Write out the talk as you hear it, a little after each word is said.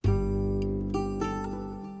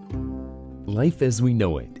Life as We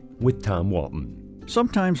Know It with Tom Walton.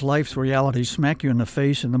 Sometimes life's realities smack you in the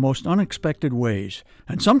face in the most unexpected ways,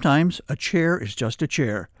 and sometimes a chair is just a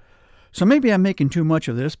chair. So maybe I'm making too much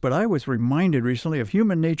of this, but I was reminded recently of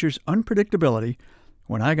human nature's unpredictability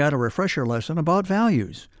when I got a refresher lesson about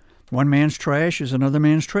values. One man's trash is another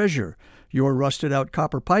man's treasure. Your rusted-out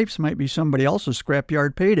copper pipes might be somebody else's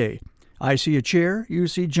scrapyard payday. I see a chair, you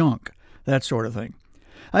see junk, that sort of thing.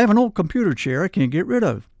 I have an old computer chair I can't get rid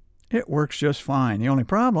of. It works just fine. The only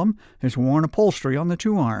problem is worn upholstery on the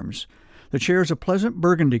two arms. The chair is a pleasant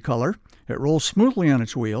burgundy color. It rolls smoothly on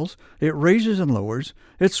its wheels. It raises and lowers.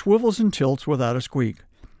 It swivels and tilts without a squeak.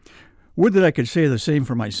 Would that I could say the same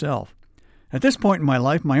for myself. At this point in my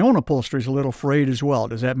life, my own upholstery is a little frayed as well.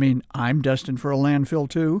 Does that mean I'm destined for a landfill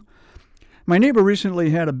too? My neighbor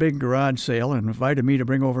recently had a big garage sale and invited me to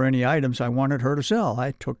bring over any items I wanted her to sell.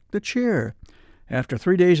 I took the chair. After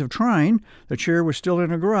 3 days of trying, the chair was still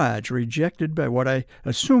in a garage, rejected by what I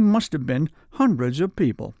assume must have been hundreds of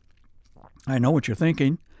people. I know what you're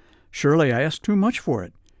thinking. Surely I asked too much for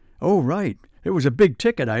it. Oh, right. It was a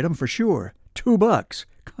big-ticket item for sure. $2.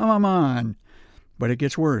 Come on. But it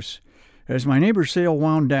gets worse. As my neighbor's sale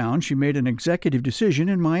wound down, she made an executive decision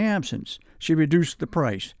in my absence. She reduced the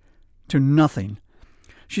price to nothing.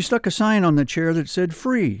 She stuck a sign on the chair that said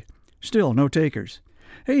free. Still, no takers.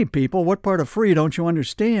 Hey, people, what part of free don't you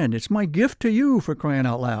understand? It's my gift to you, for crying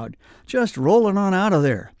out loud. Just roll it on out of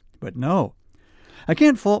there. But no. I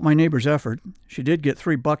can't fault my neighbor's effort. She did get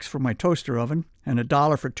 $3 for my toaster oven and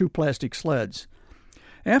 $1 for 2 plastic sleds.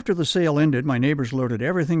 After the sale ended, my neighbors loaded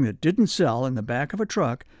everything that didn't sell in the back of a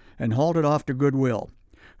truck and hauled it off to Goodwill,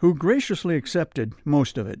 who graciously accepted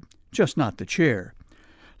most of it, just not the chair.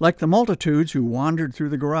 Like the multitudes who wandered through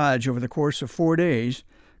the garage over the course of 4 days,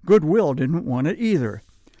 Goodwill didn't want it either.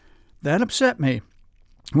 That upset me.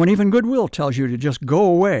 When even Goodwill tells you to just go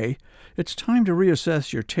away, it's time to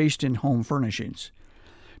reassess your taste in home furnishings.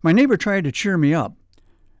 My neighbor tried to cheer me up.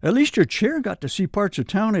 At least your chair got to see parts of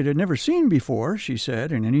town it had never seen before, she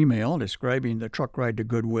said in an email describing the truck ride to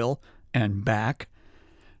Goodwill and back.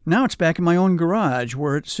 Now it's back in my own garage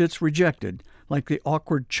where it sits rejected, like the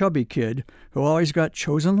awkward chubby kid who always got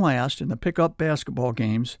chosen last in the pickup basketball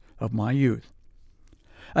games of my youth.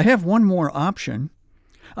 I have one more option.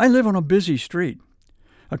 I live on a busy street.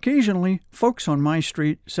 Occasionally, folks on my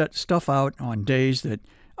street set stuff out on days that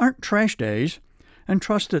aren't trash days and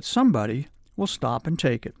trust that somebody will stop and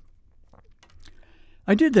take it.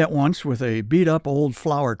 I did that once with a beat-up old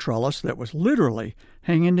flower trellis that was literally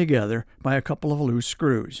hanging together by a couple of loose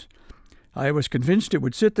screws. I was convinced it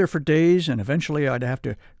would sit there for days and eventually I'd have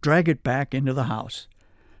to drag it back into the house.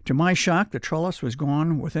 To my shock, the trellis was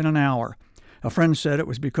gone within an hour. A friend said it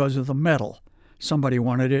was because of the metal. Somebody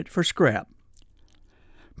wanted it for scrap.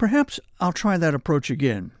 Perhaps I'll try that approach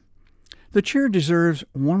again. The chair deserves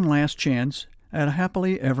one last chance at a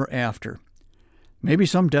happily ever after. Maybe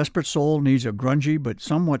some desperate soul needs a grungy but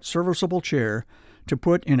somewhat serviceable chair to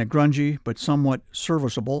put in a grungy but somewhat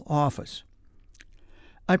serviceable office.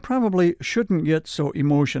 I probably shouldn't get so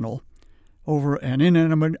emotional over an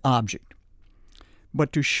inanimate object,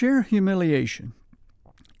 but to share humiliation,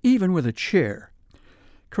 even with a chair,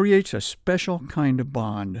 creates a special kind of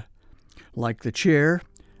bond. Like the chair,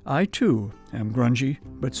 I too am grungy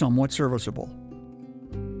but somewhat serviceable.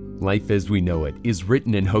 Life as We Know It is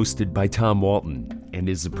written and hosted by Tom Walton and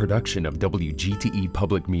is a production of WGTE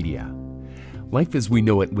Public Media. Life as We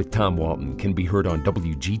Know It with Tom Walton can be heard on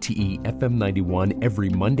WGTE FM 91 every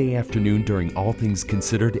Monday afternoon during All Things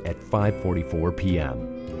Considered at 5:44 p.m.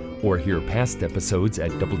 Or hear past episodes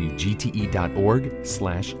at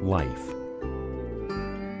WGTE.org/life.